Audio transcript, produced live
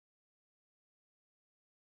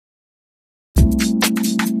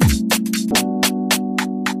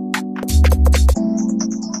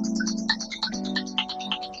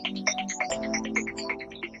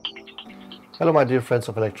Hello, my dear friends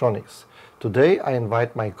of electronics. Today I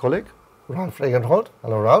invite my colleague, Ralph Regenhold.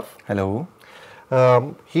 Hello, Ralph. Hello.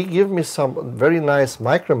 He gave me some very nice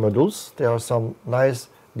micromodules. There are some nice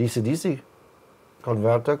DC-DC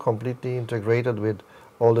converter, completely integrated with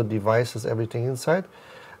all the devices, everything inside.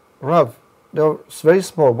 Ralph, they're very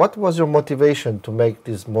small. What was your motivation to make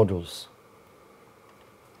these modules?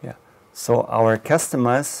 So our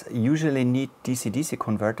customers usually need DC-DC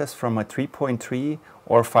converters from a 3.3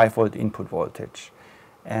 or 5 volt input voltage,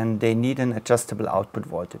 and they need an adjustable output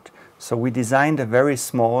voltage. So we designed a very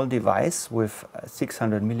small device with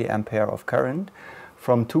 600 milliampere of current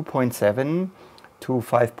from 2.7 to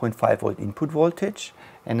 5.5 volt input voltage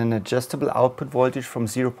and an adjustable output voltage from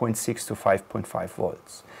 0.6 to 5.5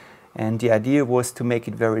 volts. And the idea was to make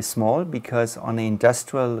it very small, because on an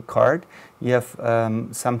industrial card you have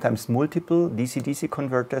sometimes multiple DC-DC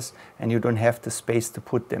converters and you don't have the space to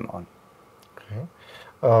put them on. Okay.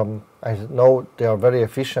 I know they are very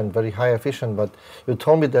efficient, very high efficient, but you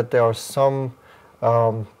told me that there are some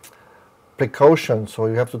precautions, so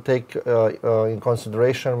you have to take in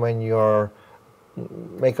consideration when you are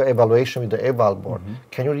make an evaluation with the eval board.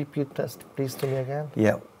 Can you repeat that please to me again?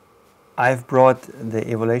 Yeah. I've brought the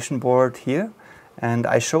evaluation board here, and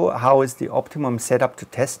I show how is the optimum setup to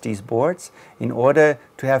test these boards in order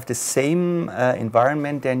to have the same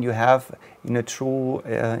environment than you have in a true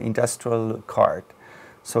industrial card.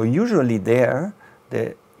 So usually there,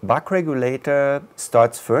 the buck regulator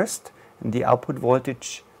starts first and the output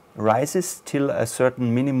voltage rises till a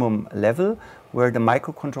certain minimum level where the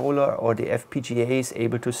microcontroller or the FPGA is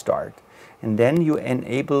able to start. And then you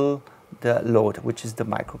enable the load, which is the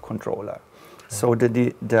microcontroller. Okay. So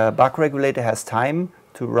the buck regulator has time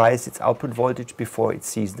to rise its output voltage before it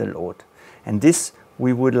sees the load. And this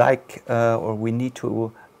we would like or we need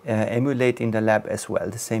to emulate in the lab as well,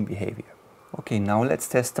 the same behavior. Okay, now let's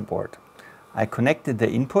test the board. I connected the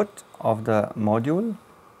input of the module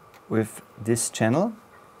with this channel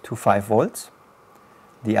to 5 volts.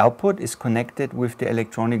 The output is connected with the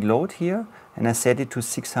electronic load here, and I set it to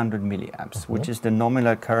 600 milliamps, which is the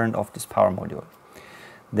nominal current of this power module.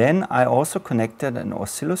 Then I also connected an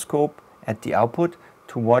oscilloscope at the output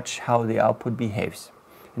to watch how the output behaves.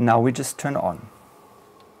 And now we just turn on.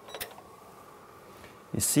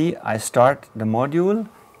 You see, I start the module,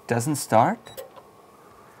 it doesn't start.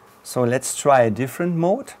 So let's try a different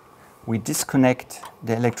mode. We disconnect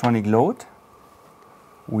the electronic load.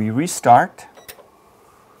 We restart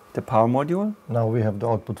the power module. Now we have the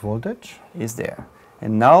output voltage. Is there.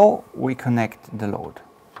 And now we connect the load.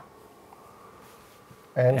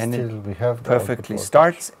 And still we have the perfectly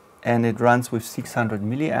starts, and it runs with 600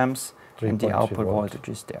 milliamps and the output voltage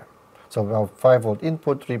is there. So we have 5 volt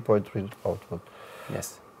input, 3.3 output.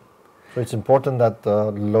 Yes. So it's important that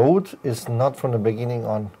the load is not from the beginning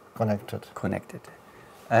on connected. Connected.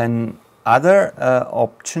 Another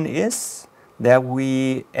option is that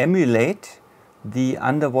we emulate the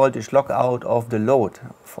undervoltage lockout of the load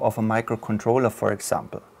of a microcontroller, for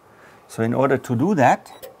example. So in order to do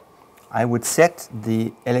that, I would set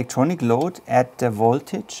the electronic load at the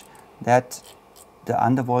voltage that the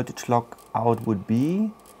undervoltage lockout would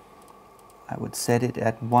be. I would set it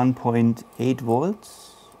at 1.8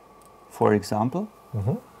 volts, for example.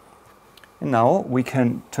 And now we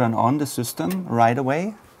can turn on the system right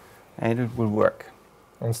away and it will work.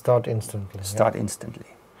 And start instantly. Start instantly.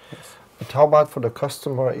 Yes. But how about for the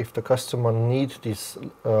customer, if the customer needs this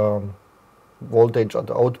voltage at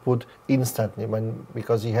the output instantly,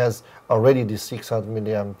 because he has already this 600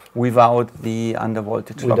 milliamp? Without the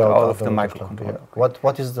undervoltage lockout of the microcontroller. Yeah.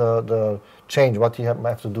 What is the change? What do you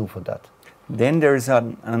have to do for that? Then there is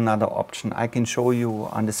another option. I can show you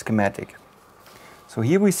on the schematic. So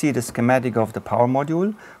here we see the schematic of the power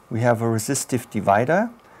module. We have a resistive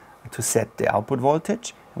divider to set the output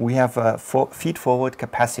voltage. We have a feed-forward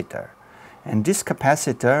capacitor. And this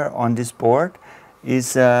capacitor on this board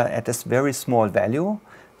is at a very small value,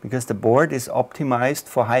 because the board is optimized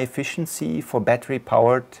for high efficiency for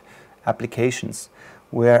battery-powered applications,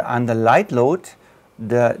 where under light load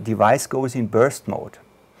the device goes in burst mode.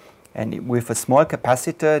 And with a small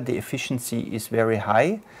capacitor the efficiency is very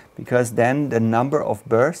high, because then the number of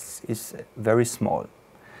bursts is very small.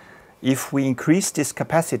 If we increase this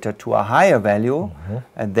capacitor to a higher value,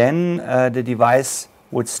 then the device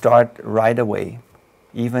would start right away,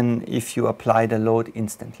 even if you apply the load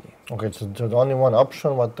instantly. Okay, so there's only one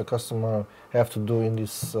option what the customer have to do in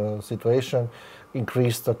this situation: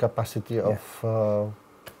 increase the capacity of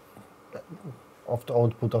the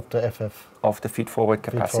output of the FF. Of the feed-forward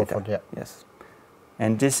capacitor. Yeah. Yes.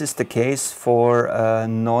 And this is the case for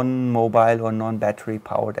non-mobile or non-battery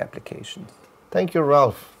powered applications. Thank you,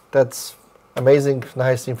 Ralph. That's amazing,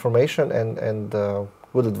 nice information and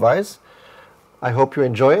good advice. I hope you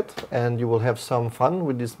enjoy it and you will have some fun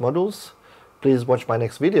with these modules. Please watch my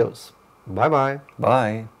next videos. Bye-bye.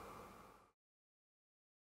 Bye.